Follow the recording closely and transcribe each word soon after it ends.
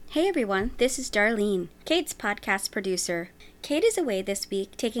Hey everyone, this is Darlene, Kate's podcast producer. Kate is away this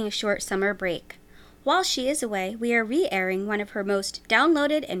week taking a short summer break. While she is away, we are re-airing one of her most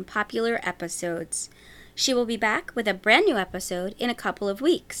downloaded and popular episodes. She will be back with a brand new episode in a couple of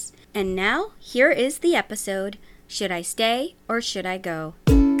weeks. And now, here is the episode, Should I Stay or Should I Go?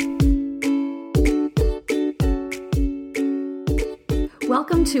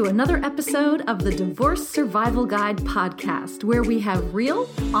 Welcome to another episode of the Divorce Survival Guide podcast, where we have real,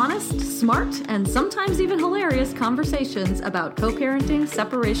 honest, smart, and sometimes even hilarious conversations about co-parenting,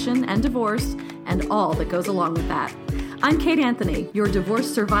 separation, and divorce, and all that goes along with that. I'm Kate Anthony, your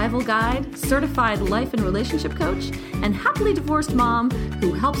divorce survival guide, certified life and relationship coach, and happily divorced mom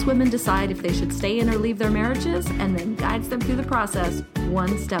who helps women decide if they should stay in or leave their marriages and then guides them through the process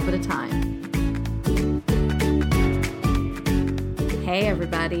one step at a time. Hey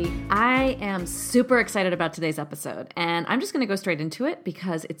everybody, I am super excited about today's episode, and I'm just going to go straight into it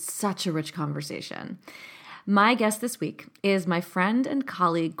because it's such a rich conversation. My guest this week is my friend and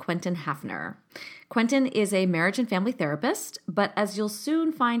colleague, Quentin Hafner. Quentin is a marriage and family therapist, but as you'll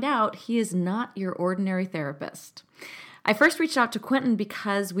soon find out, he is not your ordinary therapist. I first reached out to Quentin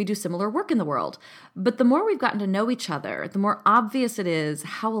because we do similar work in the world, but the more we've gotten to know each other, the more obvious it is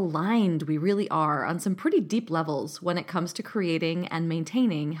how aligned we really are on some pretty deep levels when it comes to creating and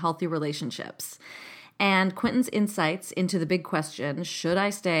maintaining healthy relationships. And Quentin's insights into the big question, should I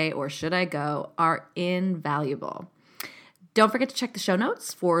stay or should I go, are invaluable. Don't forget to check the show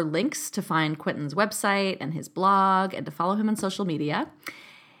notes for links to find Quentin's website and his blog and to follow him on social media.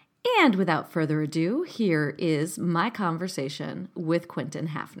 And without further ado, here is my conversation with Quentin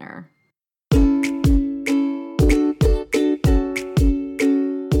Hafner.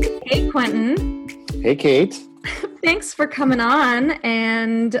 Hey, Quentin. Hey, Kate. Thanks for coming on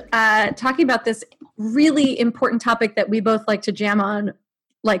and talking about this really important topic that we both like to jam on,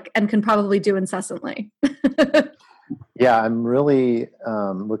 and can probably do incessantly. Yeah, I'm really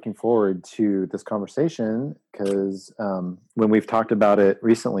looking forward to this conversation because when we've talked about it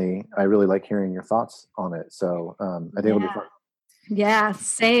recently, I really like hearing your thoughts on it. So I think it'll be fun. Yeah,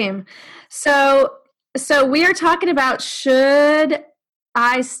 same. So we are talking about should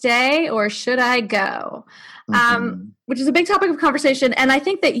I stay or should I go, which is a big topic of conversation. And I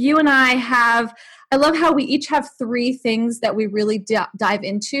think that you and I love how we each have three things that we really dive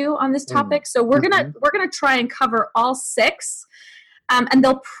into on this topic. So we're gonna try and cover all six, and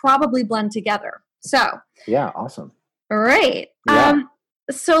they'll probably blend together. So yeah, awesome. All right. Yeah.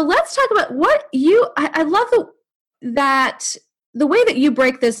 So let's talk about what I love that the way that you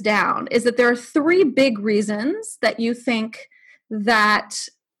break this down is that there are three big reasons that you think that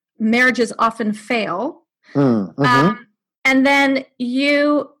marriages often fail, and then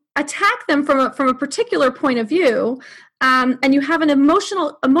you attack them from a particular point of view, and you have an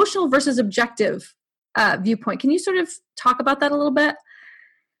emotional versus objective viewpoint. Can you sort of talk about that a little bit?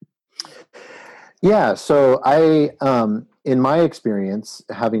 Yeah. So I, in my experience,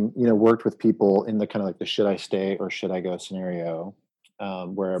 having worked with people in the kind of like the should I stay or should I go scenario,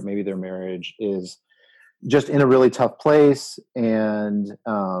 where maybe their marriage is just in a really tough place, and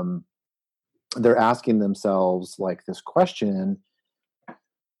they're asking themselves like this question.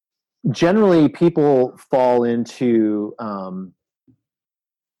 Generally, people fall into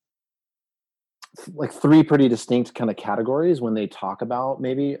like three pretty distinct kind of categories when they talk about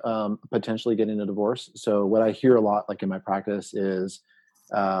maybe potentially getting a divorce. So what I hear a lot, like in my practice, is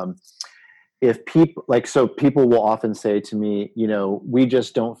if people people will often say to me, we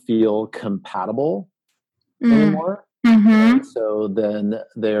just don't feel compatible anymore. And so then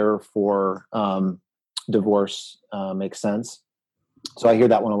therefore divorce makes sense. So I hear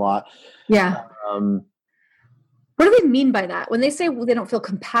that one a lot. Yeah. What do they mean by that? When they say they don't feel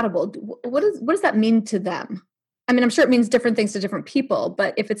compatible, what does that mean to them? I mean, I'm sure it means different things to different people,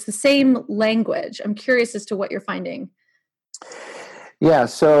 but if it's the same language, I'm curious as to what you're finding. Yeah.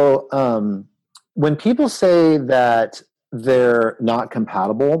 So when people say that they're not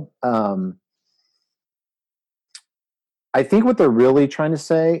compatible, I think what they're really trying to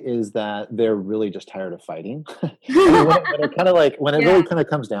say is that they're really just tired of fighting. When it kind of like, when it really kind of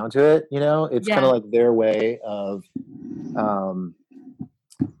comes down to it, it's kind of like their way of,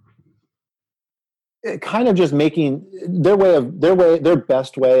 kind of just making their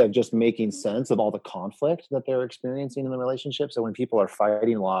best way of just making sense of all the conflict that they're experiencing in the relationship. So when people are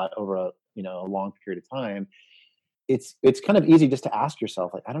fighting a lot over a long period of time, it's kind of easy just to ask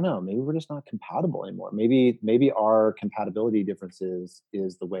yourself, like, I don't know, maybe we're just not compatible anymore. Maybe our compatibility differences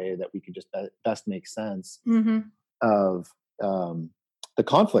is the way that we could just best make sense of the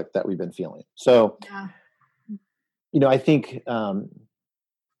conflict that we've been feeling. So, I think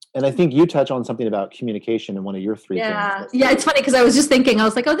And I think you touch on something about communication in one of your three things. Yeah, it's funny because I was just thinking, I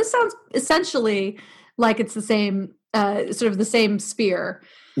was like, oh, this sounds essentially like it's the same, sort of the same sphere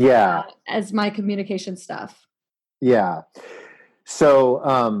as my communication stuff. Yeah.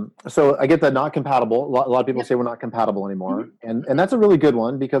 So, so I get that not compatible. A lot of people say we're not compatible anymore. And that's a really good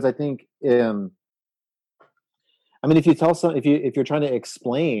one, because I think, I mean, if you tell if you're trying to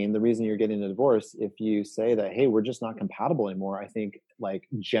explain the reason you're getting a divorce, if you say that, hey, we're just not compatible anymore, I think like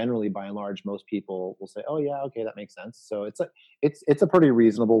generally by and large, most people will say, oh yeah, okay, that makes sense. So it's a pretty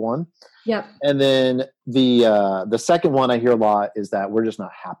reasonable one. Yep. And then the second one I hear a lot is that we're just not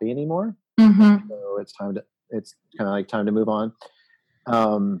happy anymore. Mm-hmm. So it's kind of like time to move on.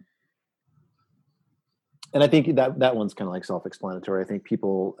 And I think that one's kind of like self-explanatory. I think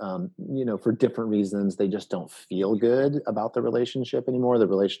people, for different reasons, they just don't feel good about the relationship anymore. The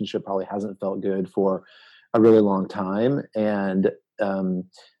relationship probably hasn't felt good for a really long time. And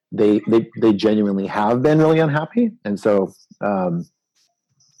they genuinely have been really unhappy. And so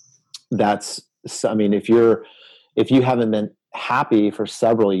if you haven't been happy for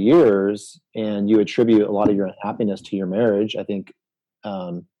several years and you attribute a lot of your unhappiness to your marriage, I think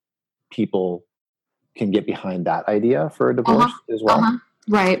people can get behind that idea for a divorce as well.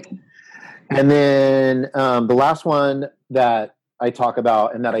 Right. And then the last one that I talk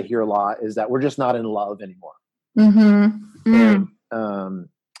about and that I hear a lot is that we're just not in love anymore. Mm-hmm. Mm. And,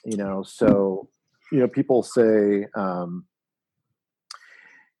 so, people say,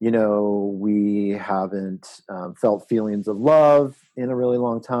 we haven't felt feelings of love in a really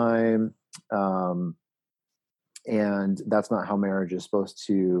long time. And that's not how marriage is supposed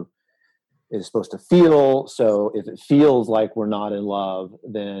to feel. So if it feels like we're not in love,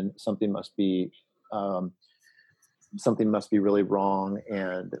 then something must be really wrong,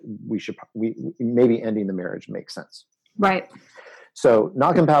 and we maybe ending the marriage makes sense. Right. So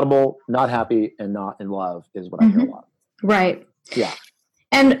not compatible, not happy, and not in love is what I hear a lot. Right. Yeah.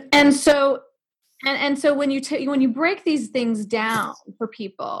 And so when you break these things down for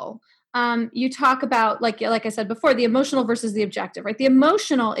people, you talk about, like I said before, the emotional versus the objective, right? The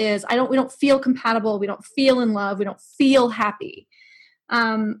emotional is we don't feel compatible, we don't feel in love, we don't feel happy,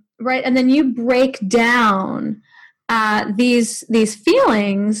 right? And then you break down these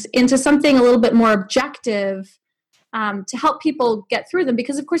feelings into something a little bit more objective to help people get through them,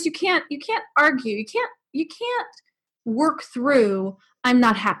 because of course you can't argue, you can't work through I'm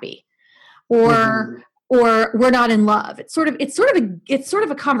not happy or we're not in love. It's sort of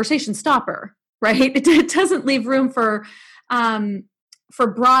a conversation stopper, right? It doesn't leave room for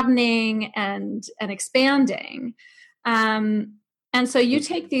broadening and expanding. And so you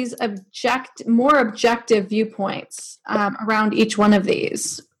take these more objective viewpoints around each one of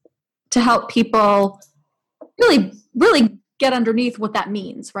these to help people really, really get underneath what that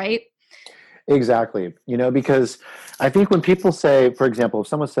means, right? Exactly. Because I think when people say, for example, if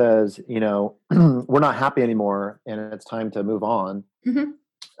someone says, we're not happy anymore and it's time to move on.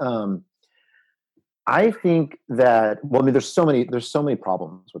 Mm-hmm. I think that, there's so many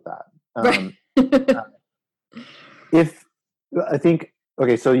problems with that.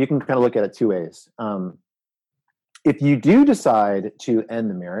 So you can kind of look at it two ways. If you do decide to end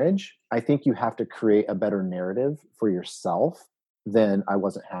the marriage, I think you have to create a better narrative for yourself than I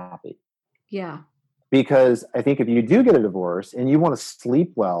wasn't happy. Yeah. Because I think if you do get a divorce and you want to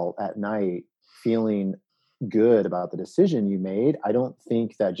sleep well at night, feeling good about the decision you made, I don't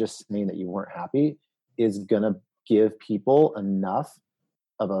think that just saying that you weren't happy is going to give people enough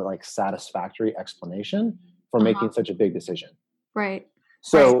of a satisfactory explanation for making such a big decision. Right.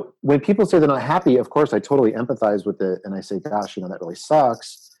 So when people say they're not happy, of course, I totally empathize with it. And I say, gosh, that really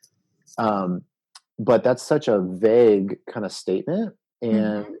sucks. But that's such a vague kind of statement.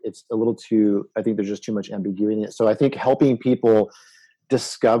 And it's a little too, I think there's just too much ambiguity in it. So I think helping people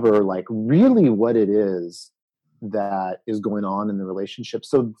discover really what it is that is going on in the relationship.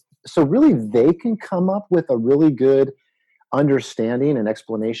 So really they can come up with a really good understanding and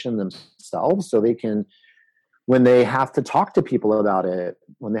explanation themselves, so they can, when they have to talk to people about it,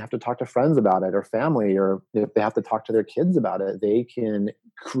 when they have to talk to friends about it or family, or if they have to talk to their kids about it, they can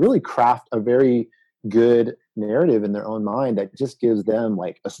really craft a very good narrative in their own mind that just gives them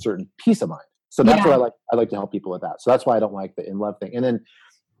a certain peace of mind. So that's what I like to help people with that. So that's why I don't like the in love thing. And then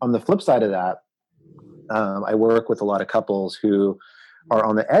on the flip side of that, I work with a lot of couples who are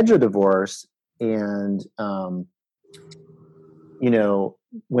on the edge of divorce, and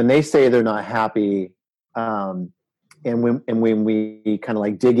when they say they're not happy, and when we kind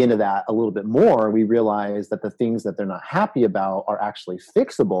of dig into that a little bit more, we realize that the things that they're not happy about are actually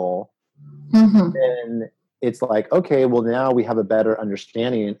fixable. Mm-hmm. it's like, okay, well, now we have a better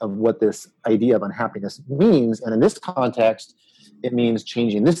understanding of what this idea of unhappiness means. And in this context, it means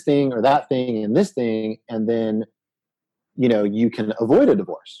changing this thing or that thing and this thing. And then, you can avoid a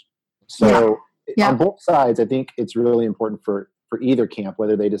divorce. So on both sides, I think it's really important for either camp,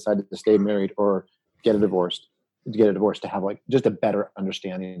 whether they decided to stay married or get a divorce, to have like just a better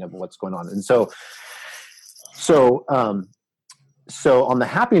understanding of what's going on. And so on the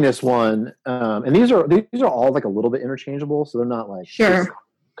happiness one, and these are all like a little bit interchangeable, so they're not like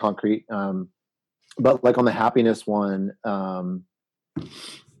concrete. But like on the happiness one,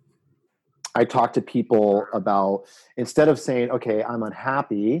 I talk to people about, instead of saying, okay, I'm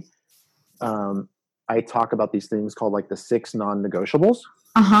unhappy, I talk about these things called like the 6 non-negotiables.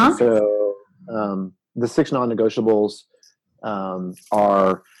 So the 6 non-negotiables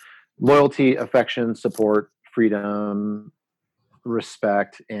are loyalty, affection, support, freedom,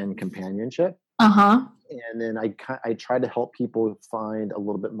 respect, and companionship. And then I try to help people find a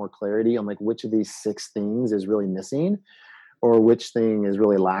little bit more clarity on like which of these 6 things is really missing or which thing is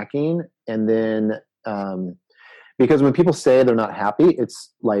really lacking. And then because when people say they're not happy,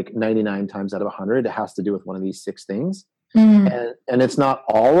 it's like 99 times out of 100 it has to do with one of these 6 things. And it's not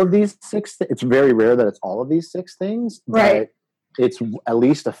all of these 6 it's very rare that it's all of these 6 things, right? But it's at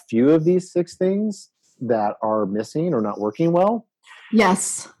least a few of these 6 things that are missing or not working well.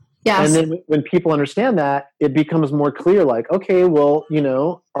 Yes. And then when people understand that, it becomes more clear, like, okay, well,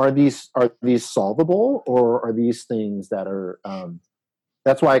 are these solvable, or are these things that are,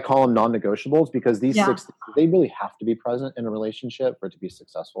 that's why I call them non-negotiables, because these 6 things, they really have to be present in a relationship for it to be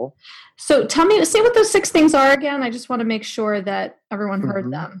successful. So say what those 6 things are again. I just want to make sure that everyone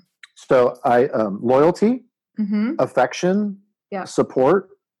heard them. So loyalty, affection, support,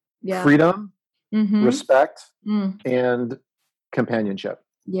 freedom, respect, and companionship.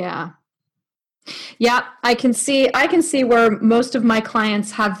 I can see where most of my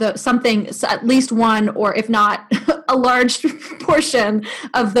clients have at least one, or if not a large portion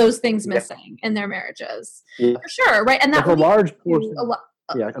of those things missing in their marriages. For sure, right? And that's a large portion.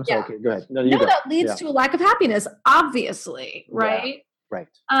 I'm sorry. Okay, go ahead. That leads to a lack of happiness, obviously, right? Right.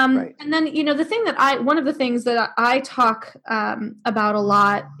 And then, the thing one of the things that I talk about a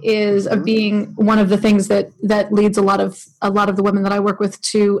lot is of being one of the things that leads a lot of the women that I work with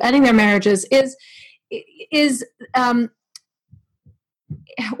to ending their marriages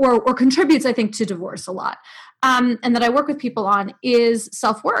or contributes, I think, to divorce a lot. And that I work with people on is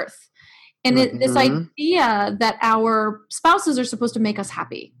self-worth. And this idea that our spouses are supposed to make us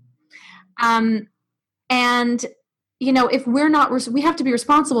happy. And if we're not, we have to be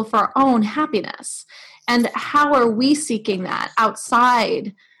responsible for our own happiness. And how are we seeking that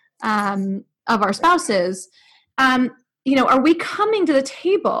outside of our spouses? Are we coming to the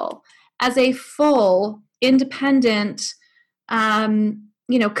table as a full, independent,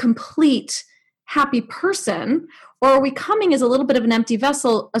 complete, happy person? Or are we coming as a little bit of an empty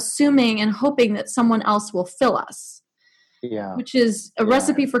vessel, assuming and hoping that someone else will fill us? Which is a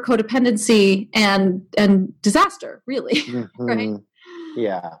recipe for codependency and disaster, really. Right?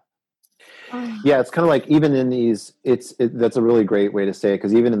 It's kind of like, even in these, that's a really great way to say it,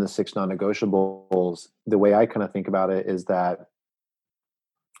 because even in the 6 non-negotiables, the way I kind of think about it is that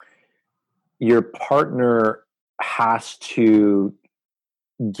your partner has to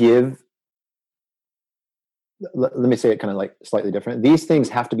give, let me say it kind of like slightly different. These things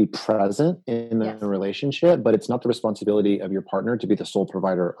have to be present in a relationship, but it's not the responsibility of your partner to be the sole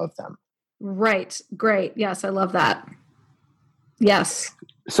provider of them. Right. Great. Yes. I love that. Yes.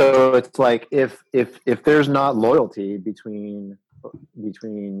 So it's like, if there's not loyalty between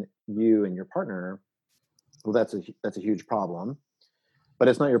you and your partner, well, that's a huge problem, but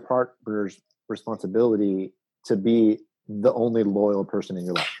it's not your partner's responsibility to be the only loyal person in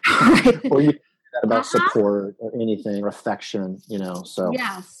your life. Right. Or you about support or anything, or affection, so.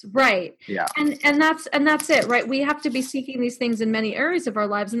 Yes. Right. Yeah. And that's it, right? We have to be seeking these things in many areas of our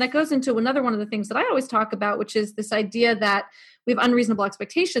lives. And that goes into another one of the things that I always talk about, which is this idea that we have unreasonable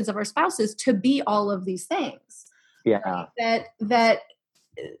expectations of our spouses to be all of these things. Yeah. That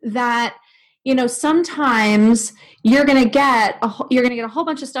sometimes you're going to get a whole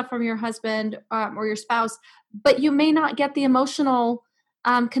bunch of stuff from your husband or your spouse, but you may not get the emotional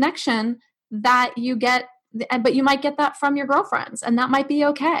connection that you get, but you might get that from your girlfriends, and that might be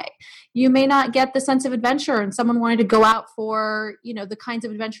okay. You may not get the sense of adventure and someone wanting to go out for, the kinds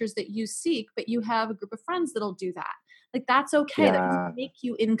of adventures that you seek, but you have a group of friends that'll do that. Like, that's okay. That doesn't make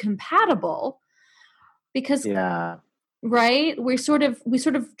you incompatible, because right? We sort of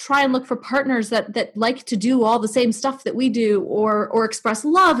try and look for partners that like to do all the same stuff that we do, or express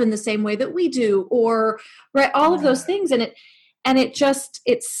love in the same way that we do, or right, all of those things. And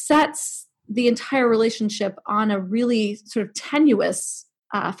it sets the entire relationship on a really sort of tenuous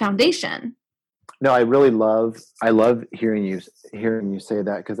foundation. No, I love hearing you say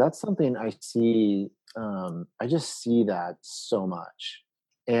that, because that's something I see. I just see that so much.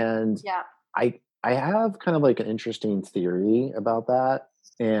 And yeah, I have kind of like an interesting theory about that.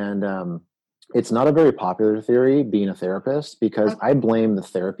 And it's not a very popular theory, being a therapist, because I blame the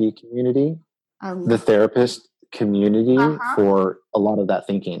therapy community, the therapist community, for a lot of that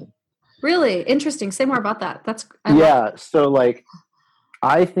thinking. Really interesting. Say more about that. So like,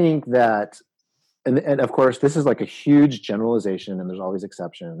 I think that, and of course, this is like a huge generalization, and there's always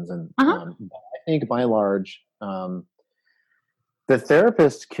exceptions. And I think by and large, the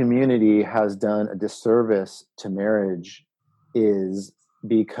therapist community has done a disservice to marriage, is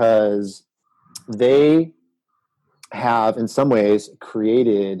because they have in some ways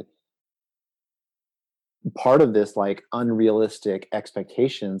created part of this like unrealistic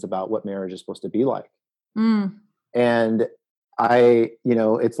expectations about what marriage is supposed to be like. And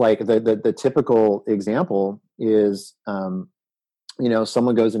it's like the typical example is,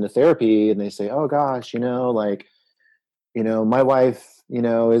 someone goes into therapy and they say, oh gosh, my wife,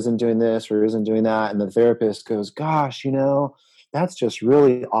 isn't doing this or isn't doing that. And the therapist goes, gosh, that's just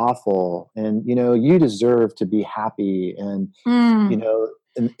really awful. And, you deserve to be happy. And,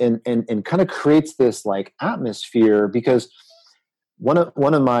 and kind of creates this like atmosphere, because one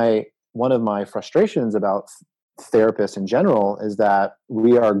of my frustrations about therapists in general is that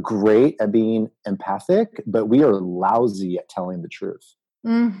we are great at being empathic, but we are lousy at telling the truth.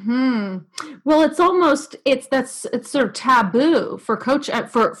 Well, it's sort of taboo for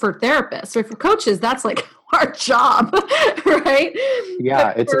for therapists, or for coaches. That's like our job, right?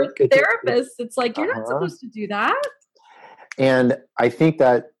 Yeah, but for therapists, it's like you're not supposed to do that. And I think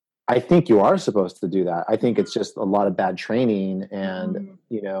you are supposed to do that. I think it's just a lot of bad training, and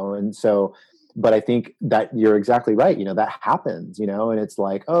and so. But I think that you're exactly right. That happens. And it's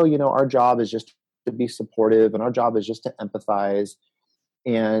like, oh, our job is just to be supportive, and our job is just to empathize.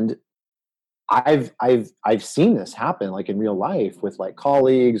 And I've seen this happen like in real life with like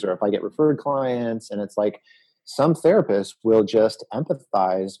colleagues, or if I get referred clients, and it's like some therapists will just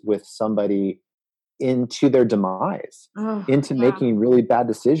empathize with somebody into their demise, making really bad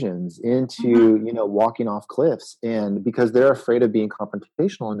decisions, into walking off cliffs, and because they're afraid of being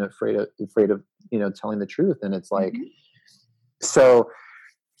confrontational and afraid of telling the truth. And it's like, so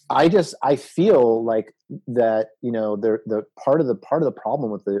I feel like that the part of the problem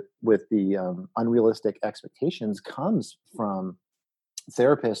with the unrealistic expectations comes from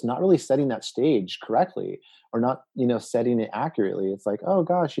therapists not really setting that stage correctly, or not setting it accurately. It's like, oh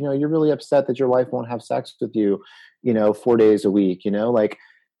gosh, you're really upset that your wife won't have sex with you 4 days a week. Like,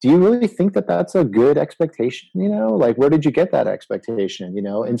 do you really think that that's a good expectation? Like, where did you get that expectation?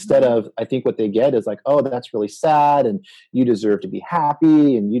 Instead of, I think what they get is like, oh, that's really sad, and you deserve to be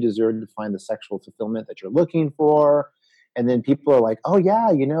happy, and you deserve to find the sexual fulfillment that you're looking for. And then people are like, oh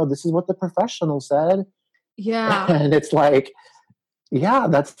yeah, this is what the professional said. Yeah. And it's like, yeah,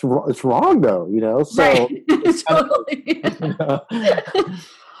 it's wrong though, so right. Totally.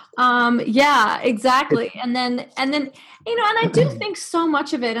 Yeah, exactly. And then, and I do think so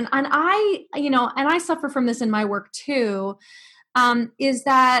much of it, and I suffer from this in my work too, is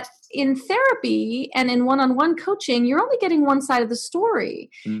that in therapy and in one-on-one coaching, you're only getting one side of the story,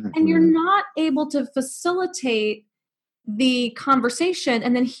 and you're not able to facilitate the conversation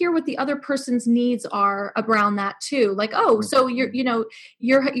and then hear what the other person's needs are around that too. Like, oh, so your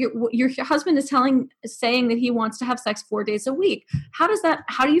husband is saying that he wants to have sex 4 days a week. How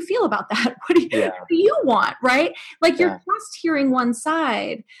do you feel about that? What do you want? Right? Like, you're just hearing one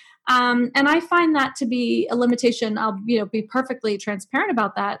side. And I find that to be a limitation. I'll, be perfectly transparent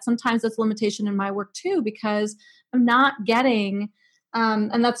about that. Sometimes it's a limitation in my work too, because I'm not getting,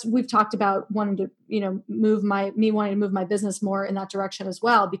 and we've talked about wanting to, wanting to move my business more in that direction as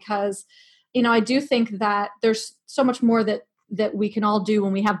well, because, I do think that there's so much more that we can all do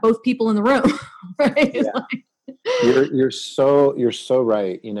when we have both people in the room. Right? Yeah. You're so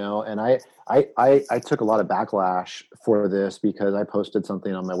right. And I took a lot of backlash for this, because I posted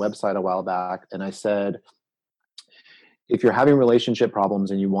something on my website a while back, and I said, if you're having relationship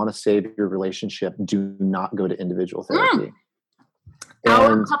problems and you want to save your relationship, do not go to individual therapy.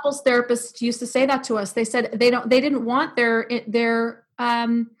 Our couples therapists used to say that to us. They said they didn't want their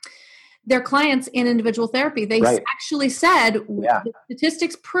clients in individual therapy. They actually said the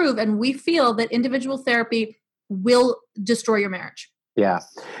statistics prove, and we feel that individual therapy will destroy your marriage. Yeah.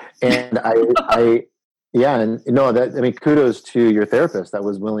 And kudos to your therapist that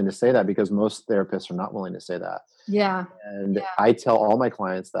was willing to say that, because most therapists are not willing to say that. Yeah. And I tell all my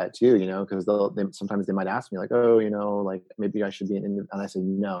clients that too, because sometimes they might ask me like, oh, like maybe I should be and I say,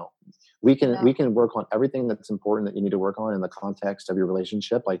 no, we can work on everything that's important that you need to work on in the context of your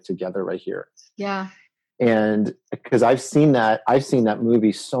relationship, like together right here. Yeah. And because I've seen that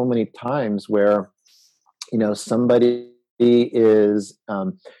movie so many times where, somebody is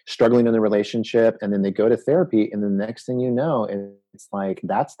struggling in the relationship, and then they go to therapy, and the next thing you know, it's like,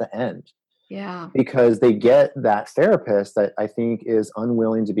 that's the end. Yeah. Because they get that therapist that I think is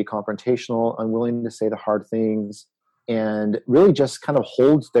unwilling to be confrontational, unwilling to say the hard things, and really just kind of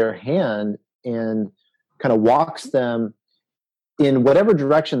holds their hand and kind of walks them in whatever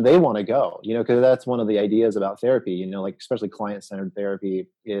direction they want to go, because that's one of the ideas about therapy, like especially client-centered therapy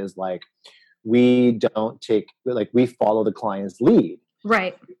is like, we follow the client's lead.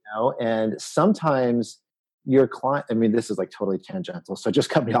 Right. And sometimes your client, this is like totally tangential, so just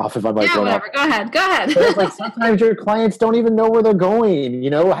cut me off if I'm like, whatever. Go ahead. But it's like sometimes your clients don't even know where they're going.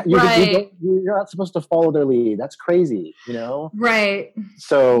 You're not supposed to follow their lead. That's crazy. Right.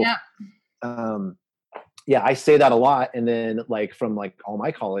 So, I say that a lot. And then from all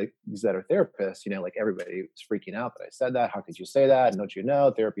my colleagues that are therapists, like everybody was freaking out that I said that. How could you say that? And don't you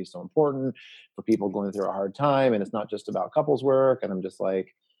know therapy is so important for people going through a hard time, and it's not just about couples work. And I'm just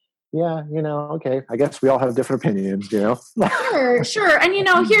like, yeah, okay, I guess we all have different opinions, Sure. And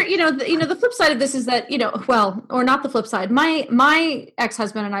here, the flip side of this is that, or not the flip side. My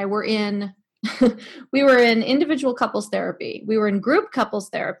ex-husband and I were in we were in individual couples therapy. We were in group couples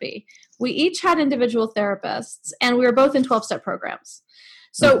therapy. We each had individual therapists, and we were both in 12-step programs.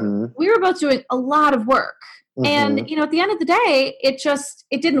 So we were both doing a lot of work. And, at the end of the day, it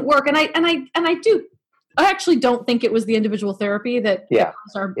didn't work. And I actually don't think it was the individual therapy that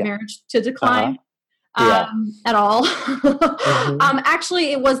caused our marriage to decline at all.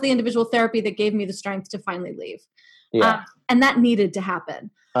 Actually, it was the individual therapy that gave me the strength to finally leave. And that needed to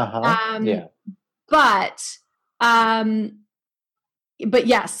happen. But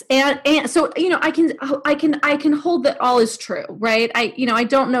yes. And so, I can hold that all is true, right? I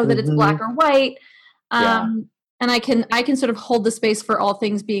don't know that it's black or white. And I can sort of hold the space for all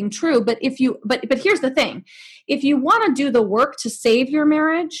things being true. But but here's the thing. If you want to do the work to save your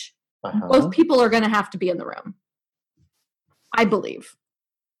marriage, both people are going to have to be in the room, I believe.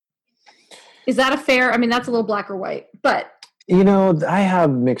 Is that a fair? That's a little black or white, but I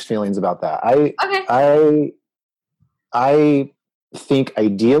have mixed feelings about that. I think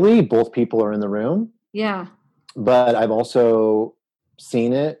ideally both people are in the room. Yeah. But I've also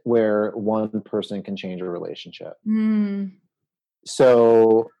seen it where one person can change a relationship.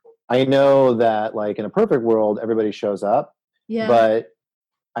 So I know that in a perfect world, everybody shows up, but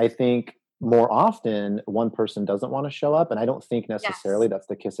I think more often one person doesn't want to show up. And I don't think necessarily that's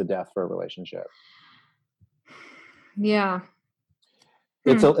the kiss of death for a relationship. Yeah.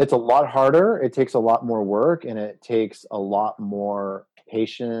 It's a lot harder. It takes a lot more work, and it takes a lot more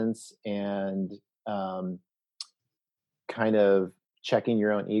patience and kind of checking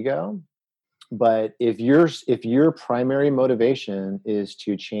your own ego. But if your primary motivation is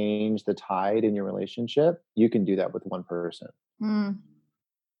to change the tide in your relationship, you can do that with one person.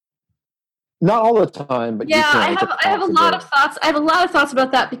 Not all the time, but I have a lot of thoughts. I have a lot of thoughts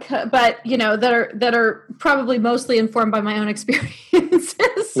about that that are probably mostly informed by my own experiences.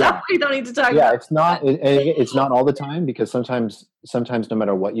 So we don't need to talk. Yeah, it's not all the time, because sometimes no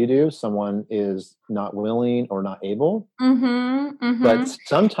matter what you do, someone is not willing or not able. But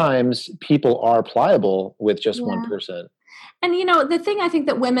sometimes people are pliable with just one person. And, the thing I think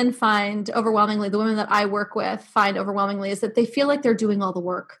that women find overwhelmingly, the women that I work with find overwhelmingly, is that they feel like they're doing all the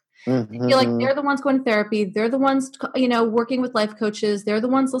work. They feel like they're the ones going to therapy. They're the ones, working with life coaches. They're the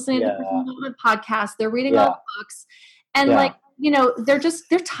ones listening to personal development podcasts. They're reading all the books. And they're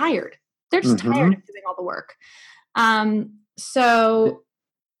tired. They're just tired of doing all the work. So,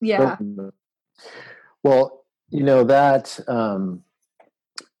 yeah. Well,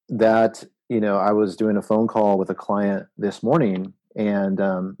 I was doing a phone call with a client this morning, and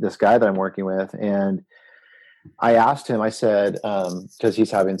this guy that I'm working with, and I asked him, I said, because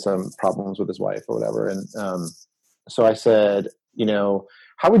he's having some problems with his wife or whatever. And so I said,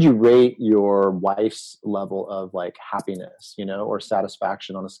 how would you rate your wife's level of happiness, or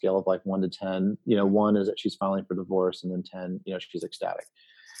satisfaction on a scale of 1 to 10? 1 is that she's filing for divorce, and then 10, she's ecstatic.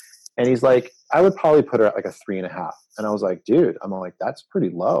 And he's like, I would probably put her at a 3.5. And I was like, dude, that's pretty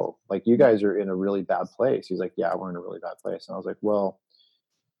low. You guys are in a really bad place. He's like, yeah, we're in a really bad place. And I was like, well,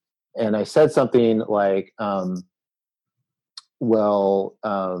 and I said something like, well,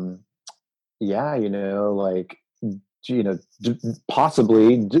 yeah, like,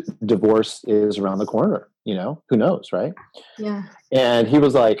 possibly divorce is around the corner, who knows, right? Yeah. And he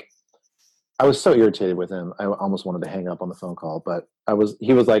was like, I was so irritated with him. I almost wanted to hang up on the phone call, but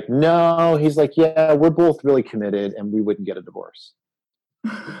he was like, no, he's like, yeah, we're both really committed and we wouldn't get a divorce.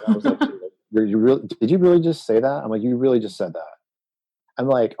 And I was like, did you really just say that? I'm like, you really just said that. I'm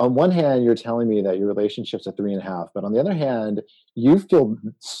like, on one hand, you're telling me that your relationship's a 3.5, but on the other hand, you feel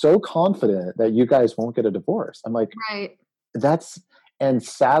so confident that you guys won't get a divorce. I'm like, right. And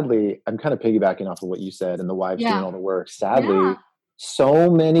sadly, I'm kind of piggybacking off of what you said and the wives doing all the work. Sadly, so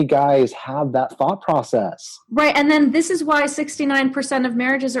many guys have that thought process. Right. And then this is why 69% of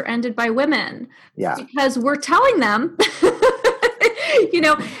marriages are ended by women. Yeah. Because we're telling them,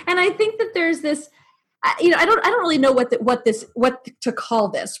 and I think that there's this, I don't really know what to call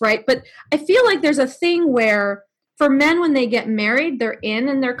this, right? But I feel like there's a thing where for men, when they get married, they're in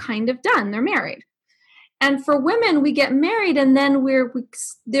and they're kind of done. They're married. And for women, we get married and then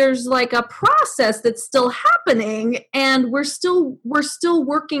there's like a process that's still happening, and we're still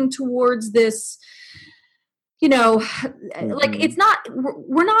working towards this, like it's not,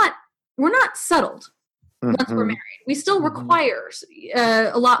 we're not settled once we're married. We still require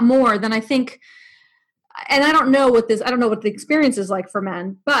a lot more than I think. And I don't know what the experience is like for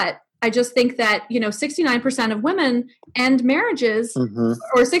men, but I just think that, 69% of women end marriages, or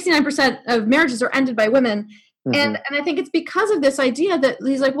 69% of marriages are ended by women. And I think it's because of this idea that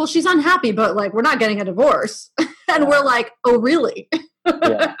he's like, well, she's unhappy, but like, we're not getting a divorce. And we're like, oh, really?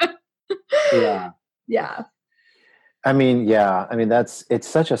 Yeah. I mean, it's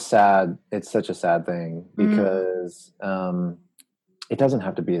such a sad thing because, it doesn't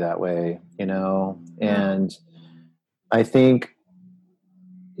have to be that way, and I think,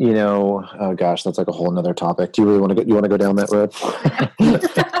 oh gosh, that's like a whole nother topic. Do you really want to go down that road?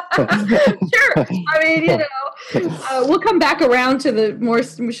 Sure. I mean, we'll come back around to the more,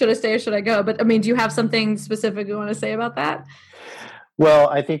 should I stay or should I go? But I mean, do you have something specific you want to say about that? Well,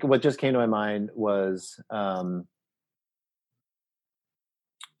 I think what just came to my mind was, I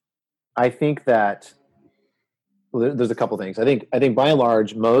think that there's a couple things. I think by and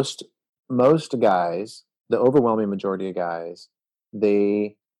large, most guys, the overwhelming majority of guys,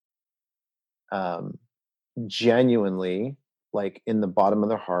 they genuinely, like in the bottom of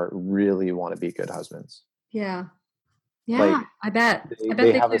their heart, really want to be good husbands. Yeah. Like, I bet.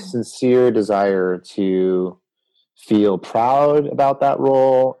 They have a sincere desire to feel proud about that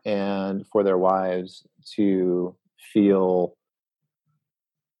role and for their wives to feel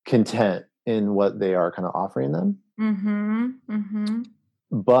content in what they are kind of offering them.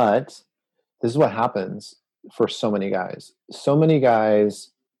 But this is what happens for so many guys. So many guys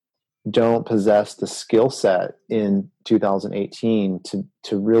don't possess the skill set in 2018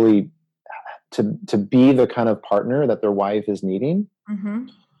 to really to be the kind of partner that their wife is needing.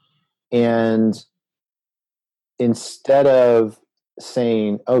 And instead of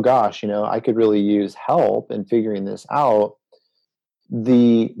saying, oh gosh, I could really use help in figuring this out,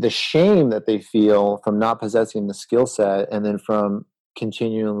 the shame that they feel from not possessing the skill set and then from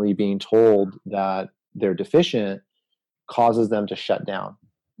continually being told that they're deficient causes them to shut down.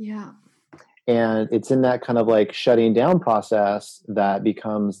 Yeah. And it's in that kind of like shutting down process that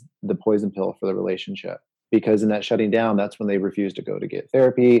becomes the poison pill for the relationship, because in that shutting down, that's when they refuse to go to get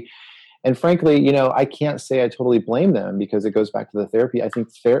therapy. And frankly, I can't say I totally blame them, because it goes back to the therapy. I think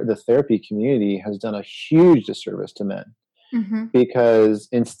the therapy community has done a huge disservice to men. Because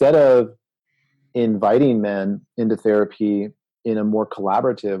instead of inviting men into therapy in a more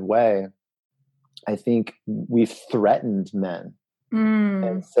collaborative way, I think we've threatened men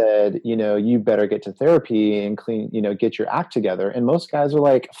and said, you better get to therapy and get your act together. And most guys are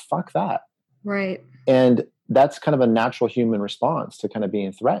like, fuck that. Right. And that's kind of a natural human response to kind of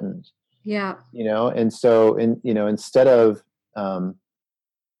being threatened. Yeah. And so, instead of,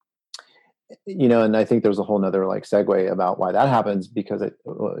 and I think there's a whole nother like segue about why that happens, because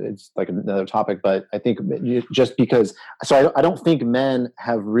it's like another topic, but I think just because, so I don't think men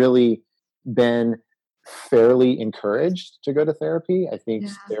have really been fairly encouraged to go to therapy. I think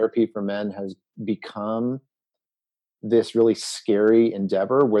therapy for men has become this really scary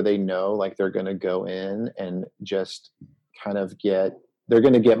endeavor where they know like they're going to go in and just kind of they're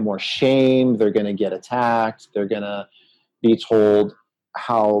going to get more shame. They're going to get attacked. They're going to be told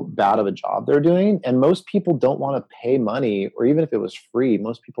how bad of a job they're doing. And most people don't want to pay money, or even if it was free,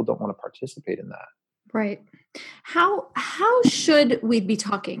 most people don't want to participate in that. Right. How should we be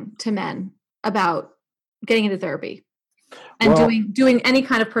talking to men about getting into therapy? and doing any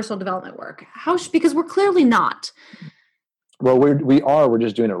kind of personal development work? Because we're clearly not. Well, we're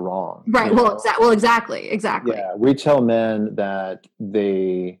just doing it wrong. Right. Well, exactly. Yeah. We tell men that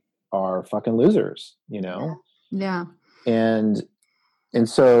they are fucking losers, Yeah. And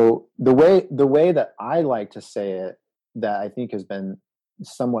so the way that I like to say it, that I think has been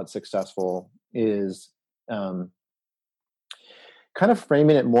somewhat successful, is kind of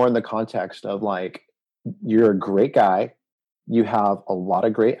framing it more in the context of like, you're a great guy, you have a lot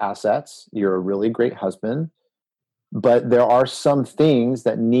of great assets, you're a really great husband, but there are some things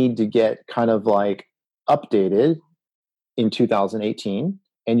that need to get kind of like updated in 2018.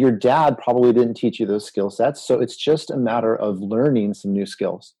 And your dad probably didn't teach you those skill sets. So it's just a matter of learning some new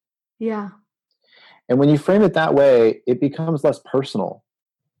skills. Yeah. And when you frame it that way, it becomes less personal.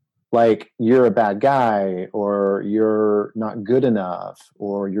 Like you're a bad guy, or you're not good enough,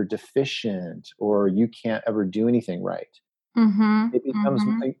 or you're deficient, or you can't ever do anything right. Mm-hmm. It becomes,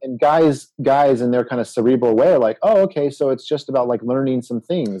 and guys in their kind of cerebral way are like, oh, okay, so it's just about like learning some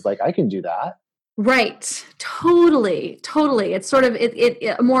things. Like I can do that. Right. Totally. It's sort of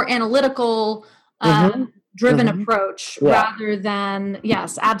a more analytical, driven approach rather than,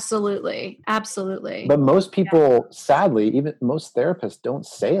 yes, absolutely. But most people, sadly, even most therapists don't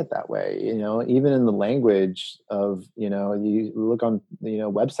say it that way. Even in the language of, you look on,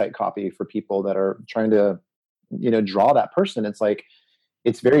 website copy for people that are trying to, draw that person. It's like,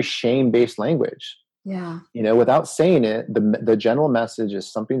 it's very shame-based language. Yeah. Without saying it, the general message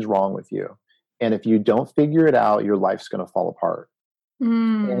is something's wrong with you. And if you don't figure it out, your life's going to fall apart.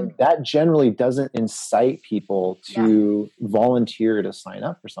 And that generally doesn't incite people to volunteer to sign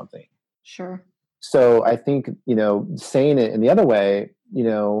up for something. Sure. So I think, saying it in the other way,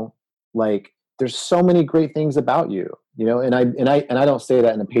 like there's so many great things about you, and I don't say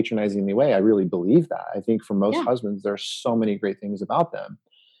that in a patronizing way. I really believe that. I think for most husbands, there's so many great things about them.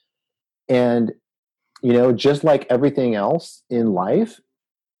 And, just like everything else in life,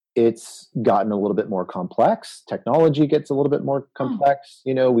 it's gotten a little bit more complex. Technology gets a little bit more complex.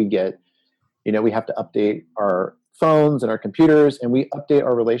 We have to update our phones and our computers, and we update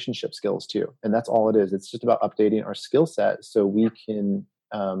our relationship skills too. And that's all it is. It's just about updating our skill set so we can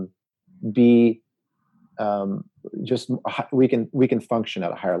we can function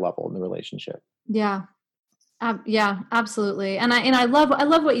at a higher level in the relationship. Yeah. Yeah, absolutely. And I love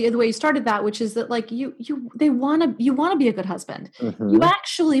the way you started that, which is that like you want to be a good husband. Mm-hmm. You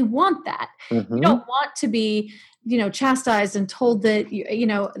actually want that. Mm-hmm. You don't want to be, chastised and told that,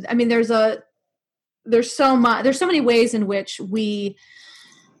 I mean, there's so many ways in which we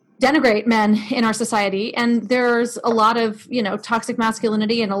denigrate men in our society. And there's a lot of, toxic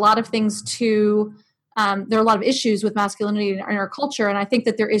masculinity and a lot of things to, there are a lot of issues with masculinity in our culture. And I think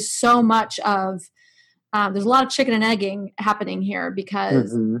that there is so much of, there's a lot of chicken and egging happening here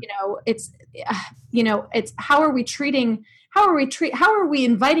because, it's how are we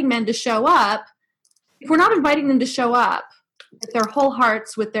inviting men to show up? If we're not inviting them to show up with their whole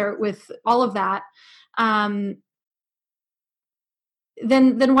hearts, with all of that, then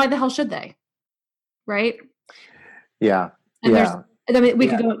why the hell should they? Right? Yeah. And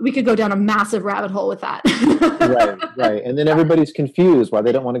we could go down a massive rabbit hole with that. Right. And then everybody's confused why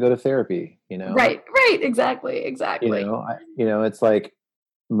they don't want to go to therapy, Right. Exactly. It's like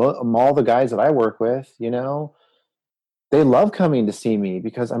all the guys that I work with, they love coming to see me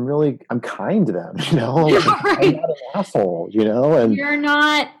because I'm kind to them, Right. I'm not an asshole, and you're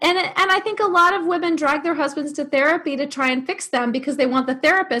not. And I think a lot of women drag their husbands to therapy to try and fix them because they want the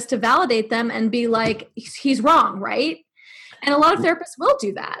therapist to validate them and be like, he's wrong. Right. And a lot of therapists will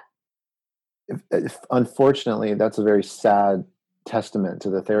do that. Unfortunately, that's a very sad testament to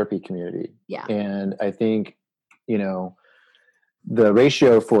the therapy community. Yeah. And I think, the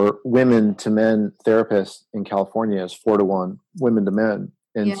ratio for women to men therapists in California is 4-1 women to men.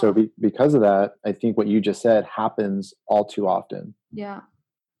 And so because of that, I think what you just said happens all too often. Yeah.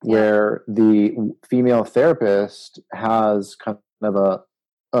 Where the female therapist has kind of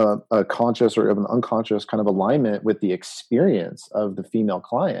a conscious or an unconscious kind of alignment with the experience of the female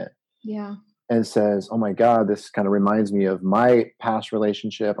client. Yeah. And says, oh my God, this kind of reminds me of my past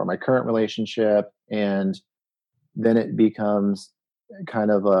relationship or my current relationship. And then it becomes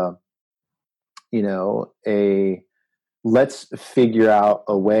kind of let's figure out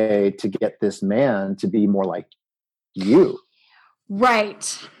a way to get this man to be more like you.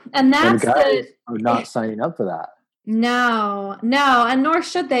 Right. And that's guys are not signing up for that. No, and nor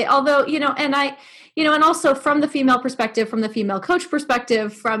should they. Although, and also from the female perspective, from the female coach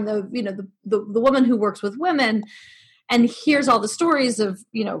perspective, from the woman who works with women and hears all the stories of,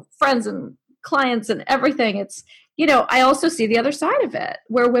 friends and clients and everything. It's, I also see the other side of it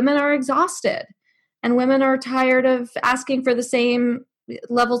where women are exhausted and women are tired of asking for the same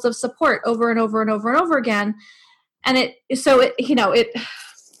levels of support over and over and over and over again. And it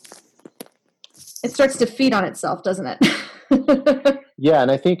starts to feed on itself, doesn't it? Yeah.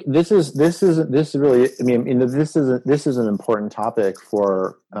 And I think this is really, this is an important topic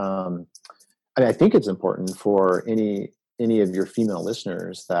for, I think it's important for any of your female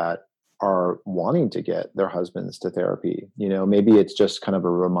listeners that are wanting to get their husbands to therapy. Maybe it's just kind of a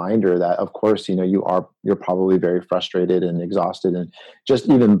reminder that, of course, you're probably very frustrated and exhausted and just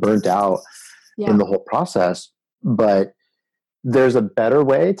even burnt out in the whole process, but there's a better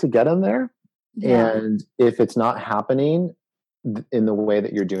way to get them there. Yeah. And if it's not happening in the way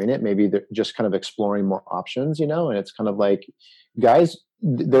that you're doing it, maybe they're just kind of exploring more options, and it's kind of like, guys,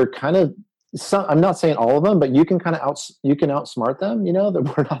 they're kind of, I'm not saying all of them, but you can kind of outsmart them,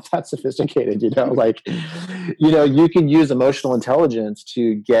 that we're not that sophisticated, like, you can use emotional intelligence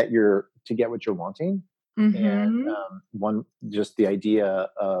to get what you're wanting. Mm-hmm. And just the idea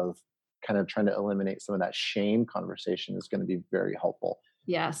of kind of trying to eliminate some of that shame conversation is going to be very helpful.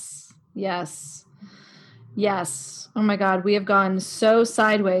 Yes. Oh my God, we have gone so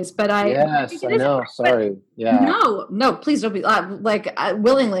sideways, but I know. Sorry. Yeah. No, please don't be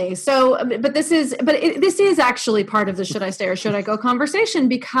willingly. So, but this is actually part of the should I stay or should I go conversation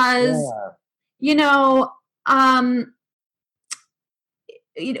because,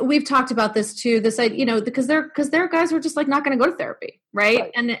 we've talked about this too. Because there are guys who are just like not going to go to therapy, right?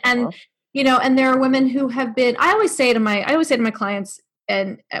 And and there are women who have been. I always say to my clients,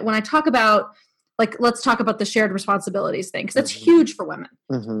 and when I talk about, like, let's talk about the shared responsibilities thing, because that's huge for women.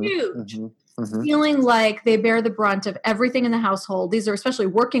 Mm-hmm. Huge. Mm-hmm. Mm-hmm. Feeling like they bear the brunt of everything in the household. These are especially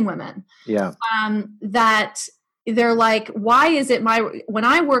working women. Yeah. That they're like, why is it when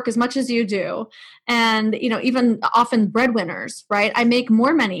I work as much as you do, and even often breadwinners, right? I make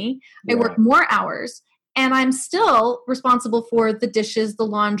more money, I work more hours, and I'm still responsible for the dishes, the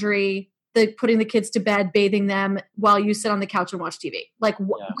laundry, the putting the kids to bed, bathing them while you sit on the couch and watch TV. Like,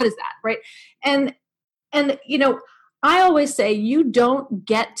 what is that, right? And I always say you don't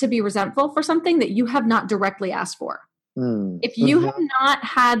get to be resentful for something that you have not directly asked for. If you have not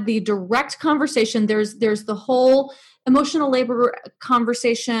had the direct conversation, there's the whole emotional labor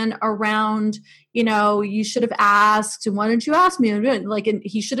conversation around, you should have asked, and why didn't you ask me? And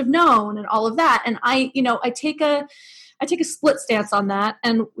he should have known, and all of that. And I take a split stance on that.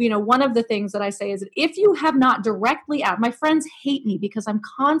 And, one of the things that I say is that if you have not directly asked, my friends hate me because I'm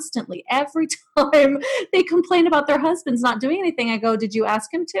constantly, every time they complain about their husbands not doing anything, I go, did you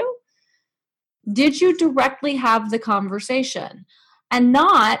ask him to? Did you directly have the conversation? And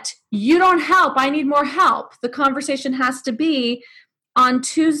not, you don't help, I need more help. The conversation has to be, on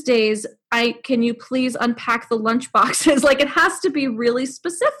Tuesdays, can you please unpack the lunch boxes? Like, it has to be really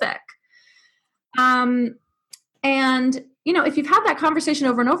specific. And, if you've had that conversation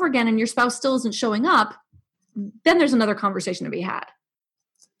over and over again and your spouse still isn't showing up, then there's another conversation to be had.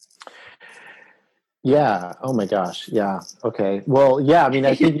 Yeah. Oh my gosh. Yeah. Okay. Well, yeah. I mean,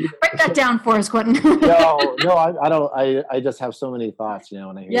 I think write that down for us, Quentin. no, I don't. I just have so many thoughts,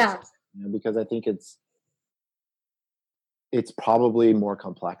 when I hear this, because I think it's probably more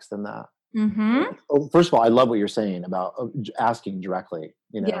complex than that. Mm-hmm. First of all, I love what you're saying about asking directly,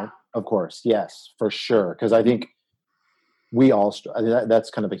 of course. Yes, for sure. Because I think we all, that's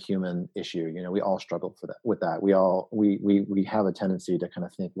kind of a human issue. We all struggle with that. We have a tendency to kind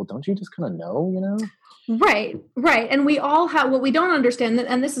of think, well, don't you just kind of know, Right. And we all have, what we don't understand,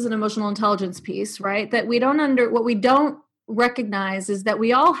 and this is an emotional intelligence piece, right? That what we don't recognize is that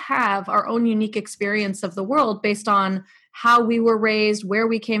we all have our own unique experience of the world based on how we were raised, where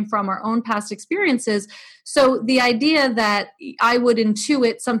we came from, our own past experiences. So the idea that I would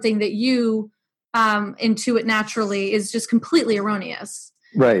intuit something that you intuit naturally is just completely erroneous.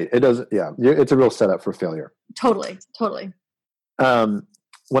 Right. It does. Yeah. It's a real setup for failure. Totally. When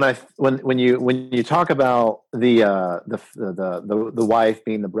you talk about the wife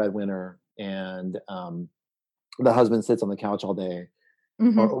being the breadwinner and the husband sits on the couch all day,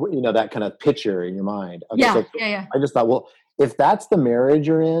 or that kind of picture in your mind. Okay, yeah. I just thought, well, if that's the marriage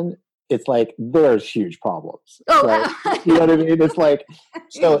you're in, it's like there's huge problems. Oh, right? You know what I mean? It's like,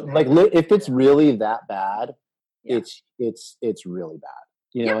 so like if it's really that bad, it's really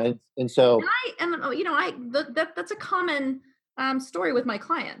bad. And so that's a common story with my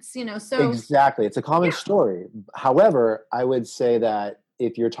clients. So exactly, it's a common story. However, I would say that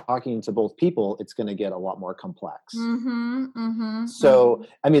if you're talking to both people, it's going to get a lot more complex. So,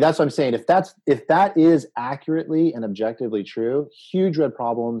 I mean, that's what I'm saying. If that is accurately and objectively true, huge red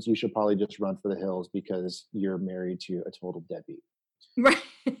problems. You should probably just run for the hills because you're married to a total deadbeat. Right.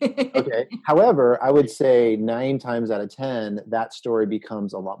 Okay. However, I would say 9 times out of 10, that story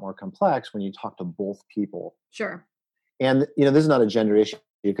becomes a lot more complex when you talk to both people. Sure. And, this is not a gender issue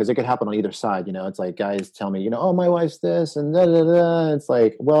because it could happen on either side. It's like guys tell me, oh, my wife's this and da, da, da. It's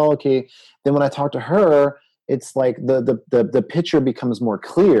like, well, okay. Then when I talk to her, it's like the picture becomes more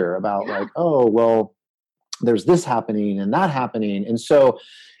clear about like, oh, well, there's this happening and that happening. And so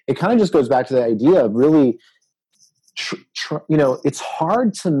it kind of just goes back to the idea of really, it's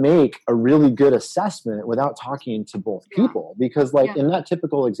hard to make a really good assessment without talking to both people because like in that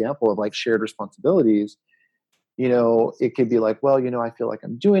typical example of like shared responsibilities, it could be like, well, I feel like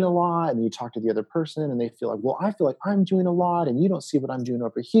I'm doing a lot, and you talk to the other person and they feel like, well, I feel like I'm doing a lot and you don't see what I'm doing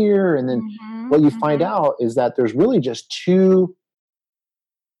over here. And then what you find out is that there's really just 2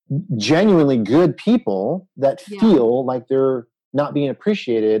 genuinely good people that feel like they're not being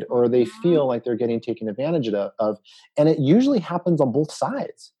appreciated or they feel like they're getting taken advantage of. And it usually happens on both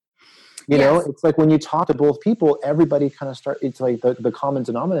sides. It's like when you talk to both people, everybody kind of it's like the common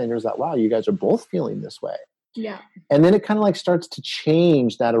denominator is that, wow, you guys are both feeling this way. Yeah. And then it kind of like starts to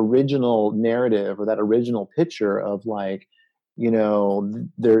change that original narrative or that original picture of like,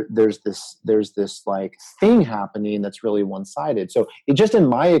 there's this like thing happening that's really one-sided. So it just, in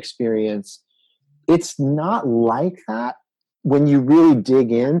my experience, it's not like that when you really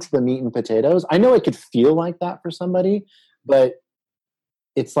dig into the meat and potatoes. I know it could feel like that for somebody, but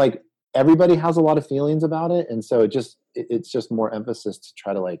it's like everybody has a lot of feelings about it. And so it's just more emphasis to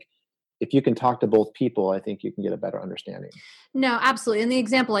try to like, if you can talk to both people, I think you can get a better understanding. No, absolutely. And the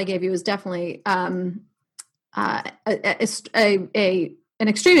example I gave you is definitely an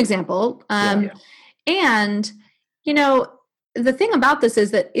extreme example. And, the thing about this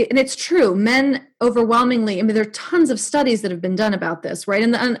is that, and it's true, men overwhelmingly, I mean, there are tons of studies that have been done about this, right?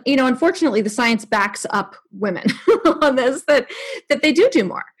 And unfortunately, the science backs up women on this, that they do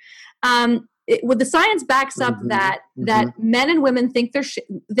more. The science backs up that men and women think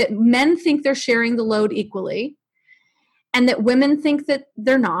that men think they're sharing the load equally, and that women think that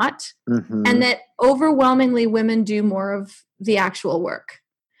they're not, and that overwhelmingly women do more of the actual work.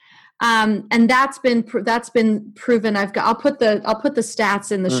 And that's been proven. I'll put the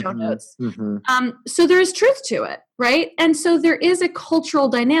stats in the show notes. So there is truth to it, right? And so there is a cultural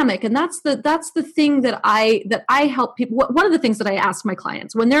dynamic, and that's the thing that I help people. One of the things that I ask my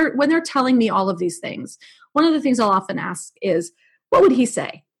clients when they're telling me all of these things, one of the things I'll often ask is, what would he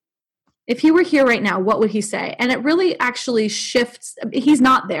say? If he were here right now, what would he say? And it really actually shifts. He's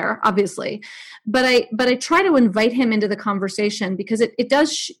not there, obviously, but I try to invite him into the conversation because it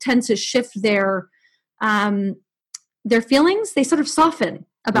does tend to shift their feelings. They sort of soften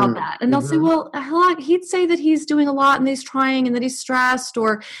about that, and they'll say, "Well, he'd say that he's doing a lot and he's trying and that he's stressed,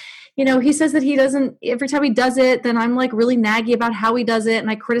 or he says that he doesn't. Every time he does it, then I'm like really naggy about how he does it, and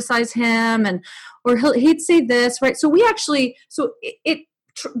I criticize him, or he'd say this, right? So we actually,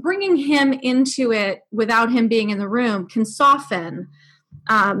 bringing him into it without him being in the room can soften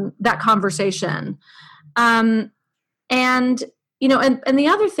that conversation. And the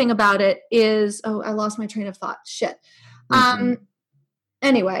other thing about it is, I lost my train of thought. Shit.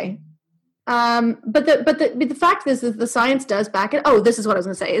 Anyway, but the fact is that the science does back it. Oh, this is what I was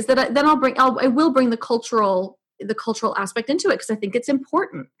going to say, is that I will bring the cultural aspect into it, because I think it's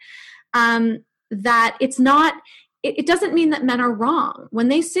important. That it's not, it doesn't mean that men are wrong when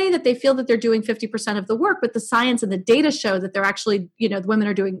they say that they feel that they're doing 50% of the work, but the science and the data show that they're actually, the women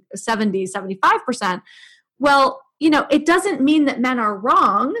are doing 70, 75%. Well, it doesn't mean that men are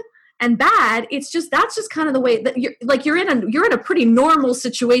wrong and bad. It's just, that's just kind of the way that you're in a pretty normal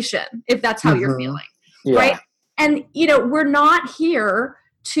situation, if that's how you're feeling. Yeah. Right. And, we're not here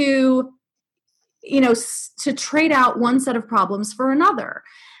to trade out one set of problems for another.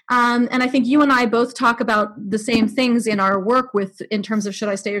 And I think you and I both talk about the same things in our work in terms of should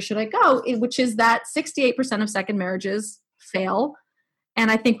I stay or should I go, which is that 68% of second marriages fail.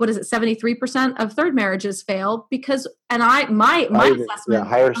 And I think, 73% of third marriages fail because, and my assessment.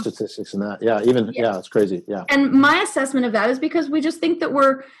 Higher statistics than that. It's crazy. Yeah. And my assessment of that is because we just think that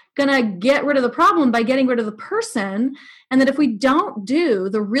we're going to get rid of the problem by getting rid of the person. And that if we don't do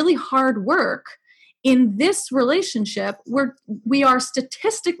the really hard work in this relationship, we are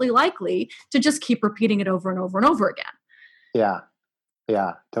statistically likely to just keep repeating it over and over and over again.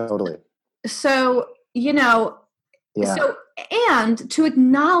 Yeah, totally. So, Yeah. So, and to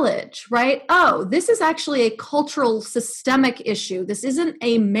acknowledge, right? Oh, this is actually a cultural systemic issue. This isn't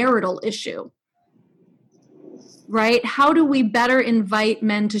a marital issue, right? How do we better invite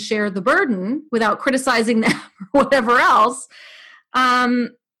men to share the burden without criticizing them or whatever else,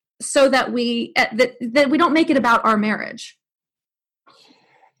 so that we don't make it about our marriage?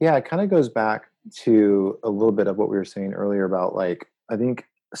 Yeah, it kind of goes back to a little bit of what we were saying earlier about, like, I think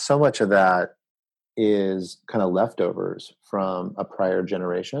so much of that is kind of leftovers from a prior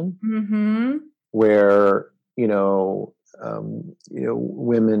generation, Mm-hmm. where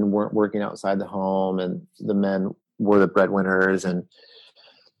women weren't working outside the home and the men were the breadwinners, and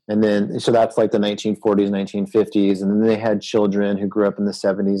then so that's like the 1940s, 1950s, and then they had children who grew up in the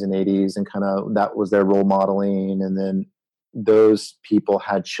 70s and 80s, and kind of that was their role modeling, and then those people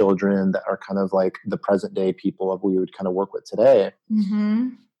had children that are kind of like the present day people of we would kind of work with today.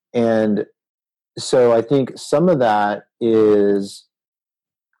 Mm-hmm. And so I think some of that is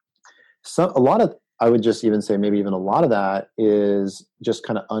I would just even say maybe even a lot of that is just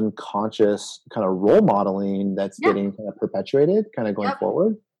kind of unconscious kind of role modeling that's getting kind of perpetuated kind of going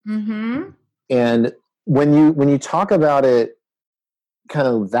forward. Mm-hmm. And when you talk about it kind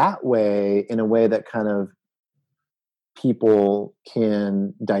of that way, in a way that kind of people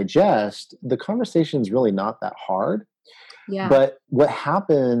can digest, the conversation is really not that hard. Yeah. But what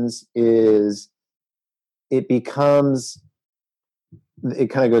happens is it kind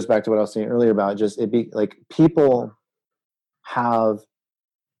of goes back to what I was saying earlier about just like people have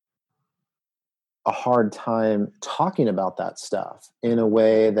a hard time talking about that stuff in a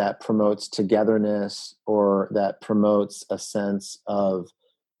way that promotes togetherness, or that promotes a sense of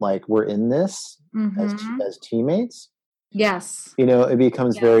like, we're in this as teammates. Yes. It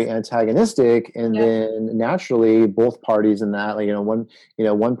becomes very antagonistic, and then naturally both parties in that, like,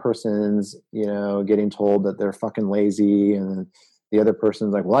 one person's, getting told that they're fucking lazy, and the other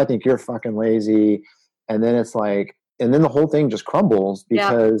person's like, well, I think you're fucking lazy. And then it's like, and then the whole thing just crumbles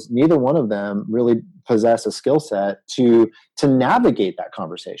because neither one of them really possess a skill set to navigate that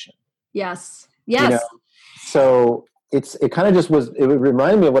conversation. Yes. Yes. So it kind of just it would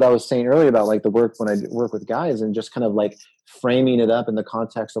remind me of what I was saying earlier about like the work when I work with guys, and just kind of like framing it up in the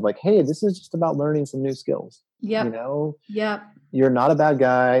context of like, hey, this is just about learning some new skills. Yep. You're not a bad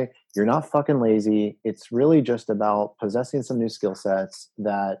guy. You're not fucking lazy. It's really just about possessing some new skill sets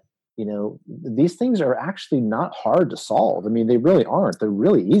that, these things are actually not hard to solve. I mean, they really aren't. They're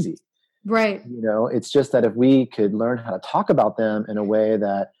really easy. Right. It's just that if we could learn how to talk about them in a way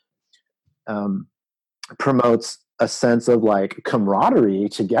that promotes a sense of like camaraderie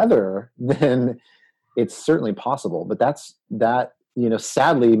together, then it's certainly possible. But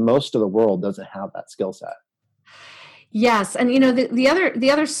sadly, most of the world doesn't have that skill set. Yes. And, the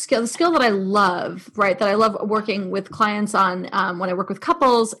other skill, the skill that I love, right, that I love working with clients on when I work with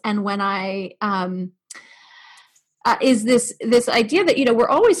couples, and when I, is this idea that, we're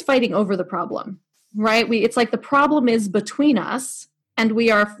always fighting over the problem, right? It's like the problem is between us. And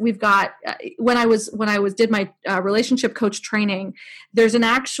we've got, when I did my relationship coach training, there's an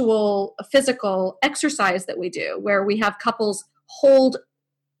actual physical exercise that we do where we have couples hold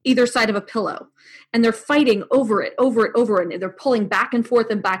either side of a pillow, and they're fighting over it, and they're pulling back and forth.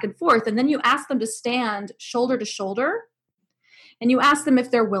 And then you ask them to stand shoulder to shoulder, and you ask them if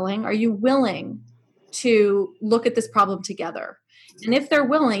they're willing. Are you willing to look at this problem together? And if they're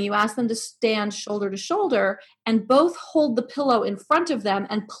willing, you ask them to stand shoulder to shoulder and both hold the pillow in front of them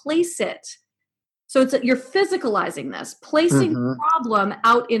and place it. So you're physicalizing this, placing the problem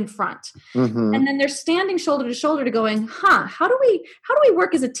out in front. Mm-hmm. And then they're standing shoulder to shoulder to going, how do we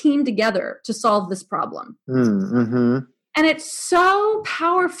work as a team together to solve this problem? Mm-hmm. And it's so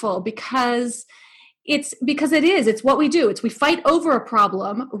powerful because it's what we do. We fight over a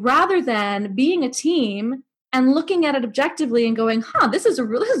problem rather than being a team and looking at it objectively and going, this is a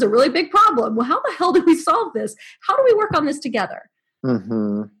really big problem. Well, how the hell do we solve this? How do we work on this together?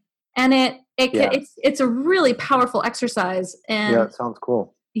 Mm-hmm. And it's a really powerful exercise. And yeah, it sounds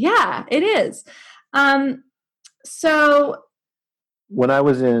cool. Yeah, it is. So when I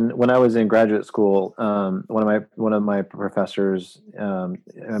was in graduate school, one of my professors, I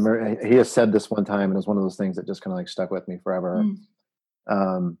remember he has said this one time, and it was one of those things that just kind of like stuck with me forever.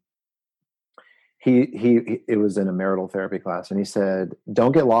 It was in a marital therapy class, and he said,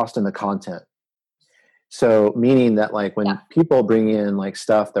 don't get lost in the content. So meaning that like when people bring in like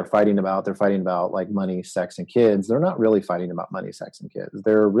stuff they're fighting about like money, sex, and kids, they're not really fighting about money, sex, and kids.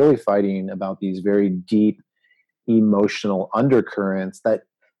 They're really fighting about these very deep emotional undercurrents that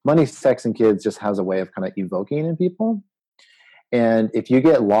money, sex, and kids just has a way of kind of evoking in people. And if you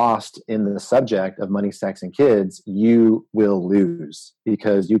get lost in the subject of money, sex, and kids, you will lose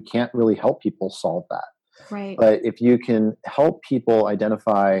because you can't really help people solve that. Right. But if you can help people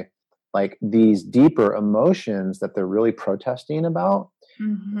identify like these deeper emotions that they're really protesting about,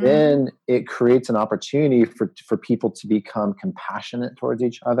 then it creates an opportunity for people to become compassionate towards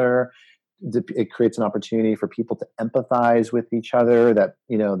each other. It creates an opportunity for people to empathize with each other. That,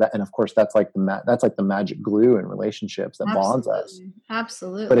 you know, that, and of course, that's like the magic glue in relationships that bonds us.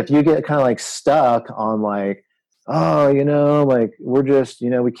 Absolutely. But if you get kind of like stuck on like, oh, you know, like we're just, you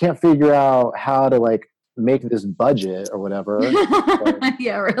know, we can't figure out how to like make this budget or whatever. Like,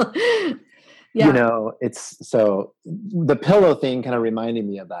 yeah, really. Yeah. You know, it's so the pillow thing kind of reminded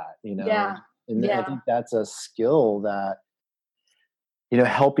me of that, you know. Yeah. And I think that's a skill that, you know,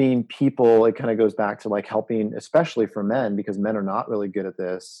 helping people, it kind of goes back to like helping, especially for men, because men are not really good at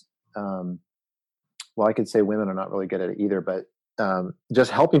this. Well, I could say women are not really good at it either, but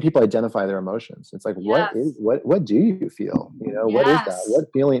just helping people identify their emotions. It's like, what do you feel? You know, what is that? What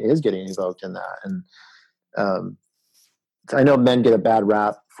feeling is getting evoked in that? And I know men get a bad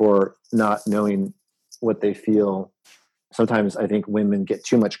rap for not knowing what they feel. Sometimes I think women get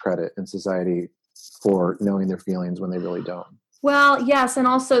too much credit in society for knowing their feelings when they really don't. Well, yes. And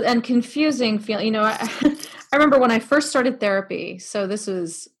also, and confusing feeling, you know, I remember when I first started therapy. So this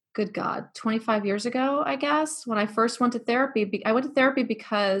was, good God, 25 years ago, I guess, when I first went to therapy. I went to therapy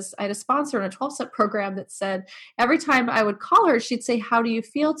because I had a sponsor in a 12-step program that said every time I would call her, she'd say, how do you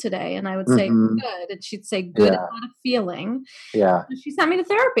feel today? And I would say, good. And she'd say, good is not a feeling. Yeah. And she sent me to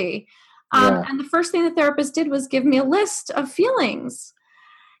therapy. And the first thing the therapist did was give me a list of feelings.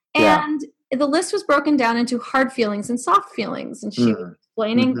 And the list was broken down into hard feelings and soft feelings. And she was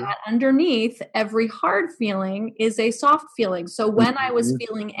explaining that underneath every hard feeling is a soft feeling. So when I was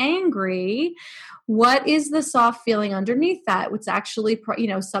feeling angry, what is the soft feeling underneath that? It's actually, you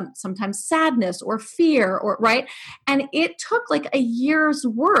know, sometimes sadness or fear, or right. And it took like a year's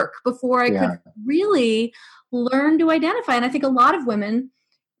work before I could really learn to identify. And I think a lot of women,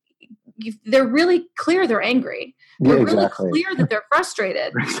 they're really clear they're angry. They're really clear that they're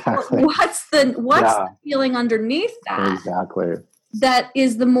frustrated. What's the feeling underneath that? Exactly. That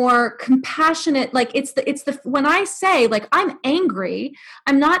is the more compassionate, like it's the when I say like I'm angry,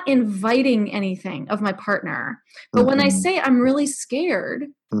 I'm not inviting anything of my partner. But when I say I'm really scared,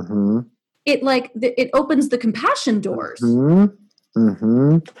 it like it opens the compassion doors.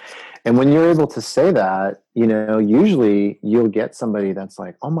 And when you're able to say that, you know, usually you'll get somebody that's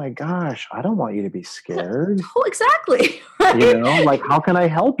like, oh my gosh, I don't want you to be scared. Oh, exactly. Right? You know, like, how can I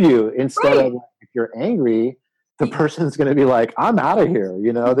help you? Instead of like, if you're angry, the person's going to be like, I'm out of here.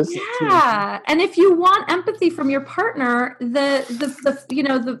 You know, this is too. And if you want empathy from your partner, the you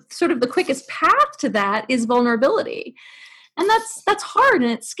know, the sort of the quickest path to that is vulnerability. And that's hard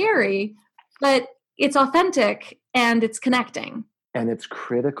and it's scary, but it's authentic and it's connecting. And it's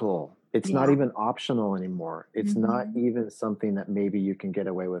critical. It's not even optional anymore. It's not even something that maybe you can get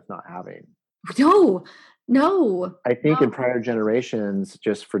away with not having. No. I think in prior generations,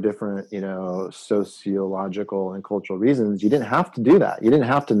 just for different, you know, sociological and cultural reasons, you didn't have to do that. You didn't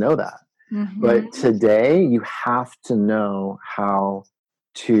have to know that. But today you have to know how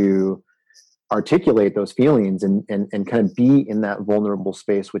to articulate those feelings and kind of be in that vulnerable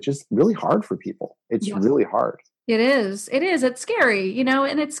space, which is really hard for people. It's really hard. It is. It's scary, you know,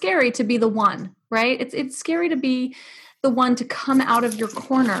 and it's scary to be the one, right? It's scary to be the one to come out of your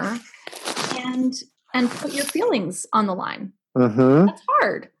corner and put your feelings on the line. That's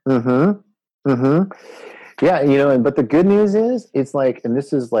hard. Yeah, you know, but the good news is it's like, and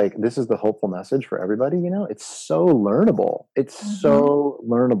this is the hopeful message for everybody, you know, it's so learnable. It's so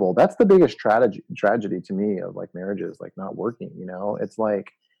learnable. That's the biggest tragedy to me of like marriages, like not working, you know, it's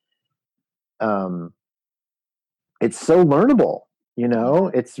like, it's so learnable, you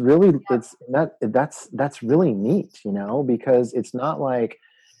know, it's really, that's really neat, you know, because it's not like,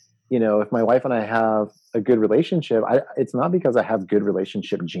 you know, if my wife and I have a good relationship, it's not because I have good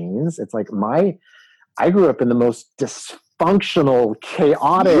relationship genes. It's like I grew up in the most dysfunctional,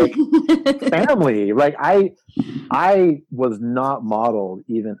 chaotic family. Like I was not modeled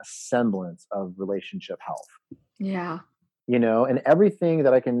even a semblance of relationship health. Yeah. You know, and everything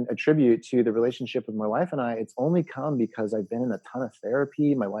that I can attribute to the relationship with my wife and I, it's only come because I've been in a ton of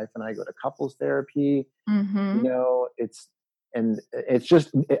therapy. My wife and I go to couples therapy. You know, it's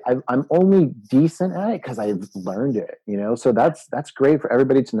just, I'm only decent at it because I've learned it, you know? So that's great for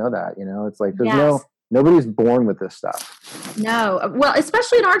everybody to know that, you know, it's like, there's nobody's born with this stuff. No. Well,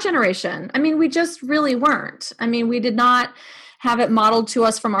 especially in our generation. I mean, we just really weren't. I mean, we did not have it modeled to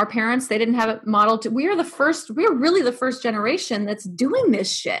us from our parents. They didn't have it modeled to, we're really the first generation that's doing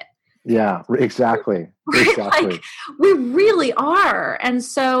this shit. Yeah, exactly. Right? Exactly. Like, we really are. And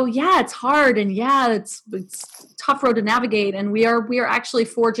so, yeah, it's hard, and yeah, it's tough road to navigate, and we are actually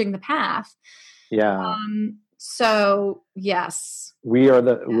forging the path. Yeah. So yes,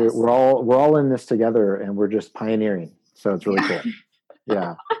 we're all in this together, and we're just pioneering. So it's really cool.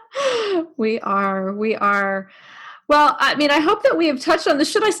 Yeah. We are. Well, I mean, I hope that we have touched on this.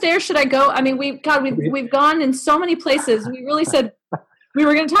 Should I stay or should I go? I mean, we've gone in so many places. We really said we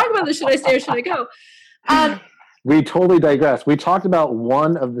were going to talk about this. Should I stay or should I go? We totally digressed. We talked about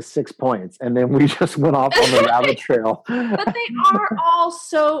one of the 6 points, and then we just went off on the rabbit trail. But they are all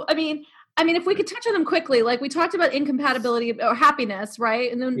so, I mean, if we could touch on them quickly, like we talked about incompatibility or happiness, right?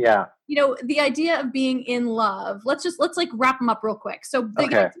 And then, the idea of being in love, let's like wrap them up real quick. So the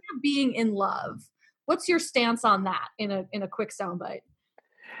idea of being in love, what's your stance on that in a quick soundbite?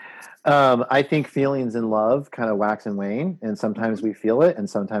 I think feelings in love kind of wax and wane, and sometimes we feel it and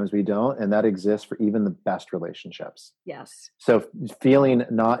sometimes we don't. And that exists for even the best relationships. Yes. So feeling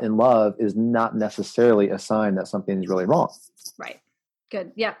not in love is not necessarily a sign that something is really wrong. Right.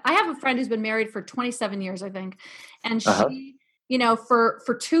 Good. Yeah. I have a friend who's been married for 27 years, I think. And she,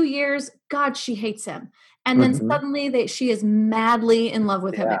 for 2 years, God, she hates him. And then suddenly she is madly in love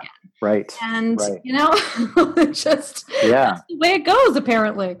with him again. Right. And, just that's the way it goes,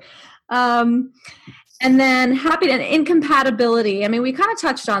 apparently. And then happy and incompatibility. I mean, we kind of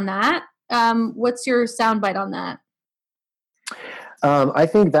touched on that. What's your soundbite on that? I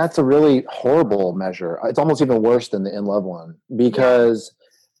think that's a really horrible measure. It's almost even worse than the in love one, because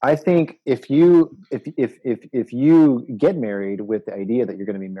I think if you get married with the idea that you're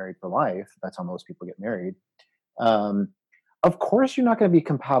going to be married for life, that's how most people get married. Of course, you're not going to be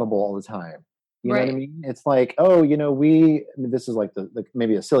compatible all the time. You know what I mean? It's like, this is like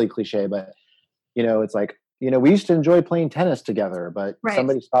maybe a silly cliche, but it's like, we used to enjoy playing tennis together, but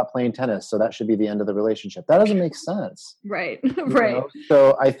somebody stopped playing tennis, so that should be the end of the relationship. That doesn't make sense. Right. Right.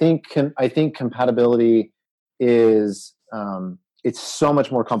 So I think compatibility is, it's so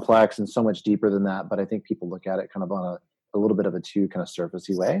much more complex and so much deeper than that. But I think people look at it kind of on a little bit of a too kind of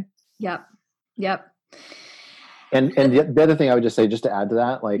surfacey way. Yep. And the other thing I would just say, just to add to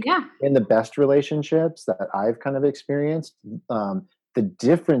that, like in the best relationships that I've kind of experienced, the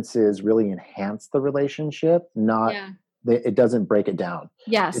differences really enhance the relationship, it doesn't break it down.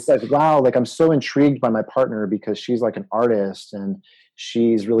 Yes. It's like, wow, like I'm so intrigued by my partner because she's like an artist and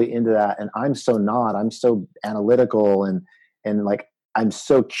she's really into that. And I'm so not. I'm so analytical and like I'm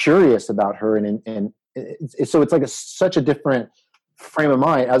so curious about her. So it's like such a different frame of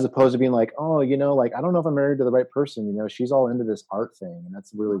mind as opposed to being like, like I don't know if I'm married to the right person. She's all into this art thing, and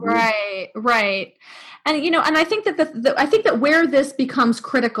that's really weird. Right. And and I think that I think that where this becomes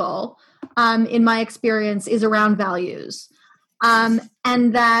critical, in my experience, is around values, and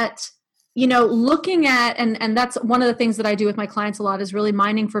that looking at and that's one of the things that I do with my clients a lot is really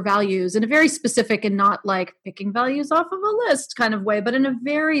mining for values in a very specific and not like picking values off of a list kind of way, but in a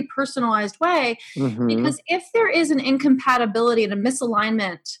very personalized way. Because if there is an incompatibility and a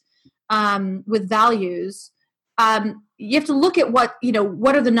misalignment with values, you have to look at what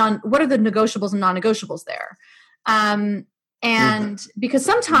are the negotiables and non-negotiables there, and because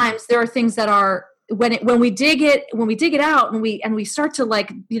sometimes there are things that are when we dig it out and we start to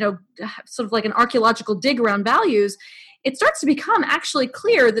like sort of like an archaeological dig around values, it starts to become actually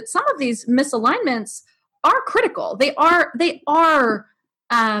clear that some of these misalignments are critical. They are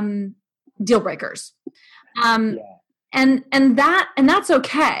deal breakers, and that's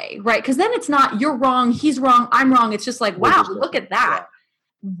okay, right? Because then it's not you're wrong, he's wrong, I'm wrong. It's just like, wow, look at that.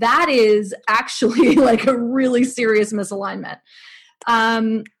 That is actually like a really serious misalignment.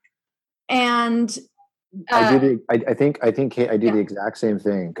 And I think Kate, I do the exact same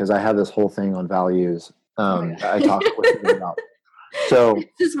thing because I have this whole thing on values that I talk with you about. So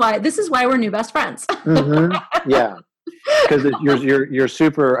this is why we're new best friends. Yeah, because you're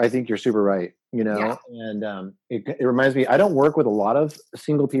super. I think you're super right. And it reminds me. I don't work with a lot of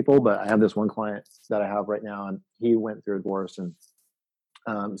single people, but I have this one client that I have right now, and he went through a divorce, and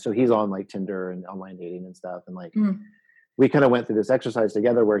so he's on like Tinder and online dating and stuff, and like. We kind of went through this exercise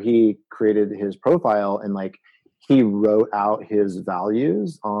together where he created his profile and like he wrote out his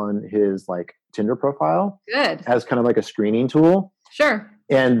values on his like Tinder profile. Good. As kind of like a screening tool. Sure.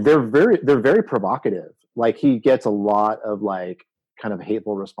 And they're very provocative. Like he gets a lot of like kind of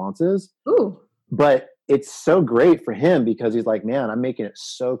hateful responses. Ooh. But it's so great for him because he's like, man, I'm making it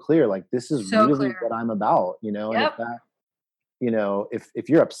so clear. Like this is so really what I'm about, And if that, if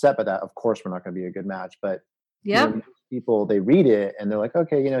you're upset by that, of course we're not going to be a good match. But people, they read it and they're like,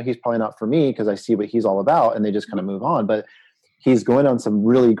 okay, he's probably not for me because I see what he's all about, and they just kind of move on. But he's going on some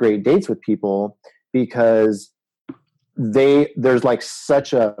really great dates with people because there's like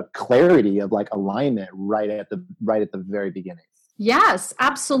such a clarity of like alignment right at the very beginning. Yes,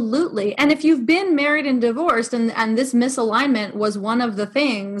 absolutely. And if you've been married and divorced and this misalignment was one of the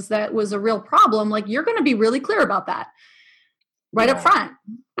things that was a real problem, like you're going to be really clear about that right up front.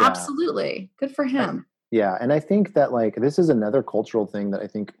 Yeah. Absolutely. Good for him. Yeah. And I think that like, this is another cultural thing that I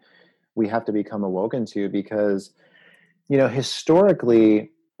think we have to become awoken to, because,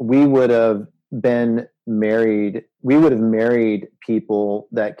 historically we would have married people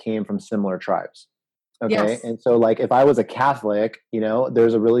that came from similar tribes. Okay. Yes. And so like, if I was a Catholic,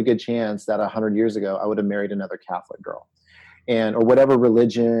 there's a really good chance that 100 years ago, I would have married another Catholic girl or whatever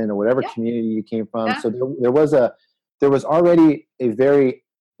religion or whatever community you came from. Yeah. So there was already a very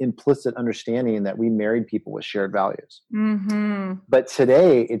implicit understanding that we married people with shared values. Mm-hmm. But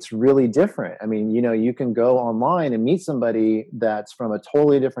today it's really different. I mean, you can go online and meet somebody that's from a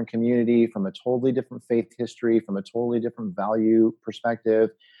totally different community, from a totally different faith history, from a totally different value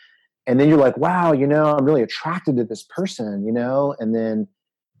perspective. And then you're like, wow, I'm really attracted to this person,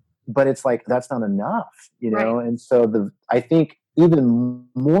 but it's like, that's not enough, Right. And so I think even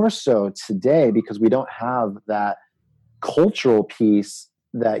more so today, because we don't have that cultural piece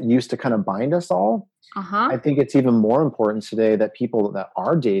that used to kind of bind us all. Uh-huh. I think it's even more important today that people that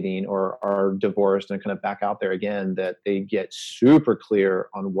are dating or are divorced and kind of back out there again, that they get super clear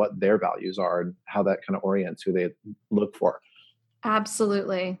on what their values are and how that kind of orients who they look for.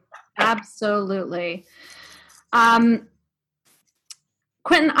 Absolutely. Absolutely. Quentin,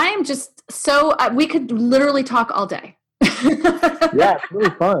 I am just we could literally talk all day. Yeah, it's really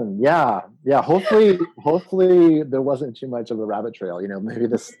fun. Yeah. Hopefully there wasn't too much of a rabbit trail, maybe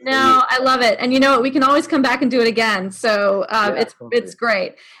this. No, I love it. And you know what, we can always come back and do it again. So it's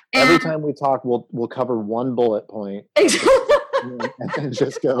great. And every time we talk, we'll cover one bullet point and then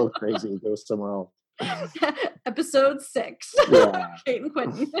just go crazy, go somewhere else. Episode 6. Yeah. Kate and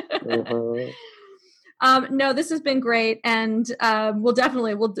Quentin. Uh-huh. No, this has been great, and we'll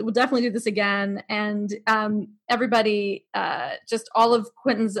definitely do this again. And everybody, just all of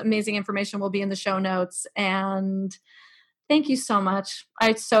Quentin's amazing information will be in the show notes. And thank you so much.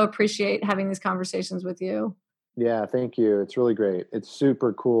 I so appreciate having these conversations with you. Yeah, thank you. It's really great. It's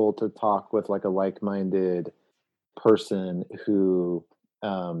super cool to talk with like a like-minded person who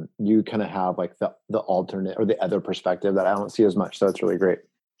you kind of have like the alternate or the other perspective that I don't see as much. So it's really great.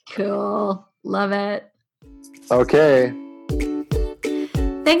 Cool. Love it. Okay.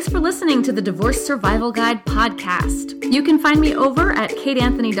 Thanks for listening to the Divorce Survival Guide podcast. You can find me over at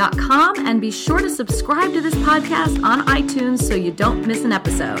kateanthony.com, and be sure to subscribe to this podcast on iTunes so you don't miss an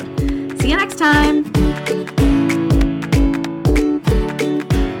episode. See you next time.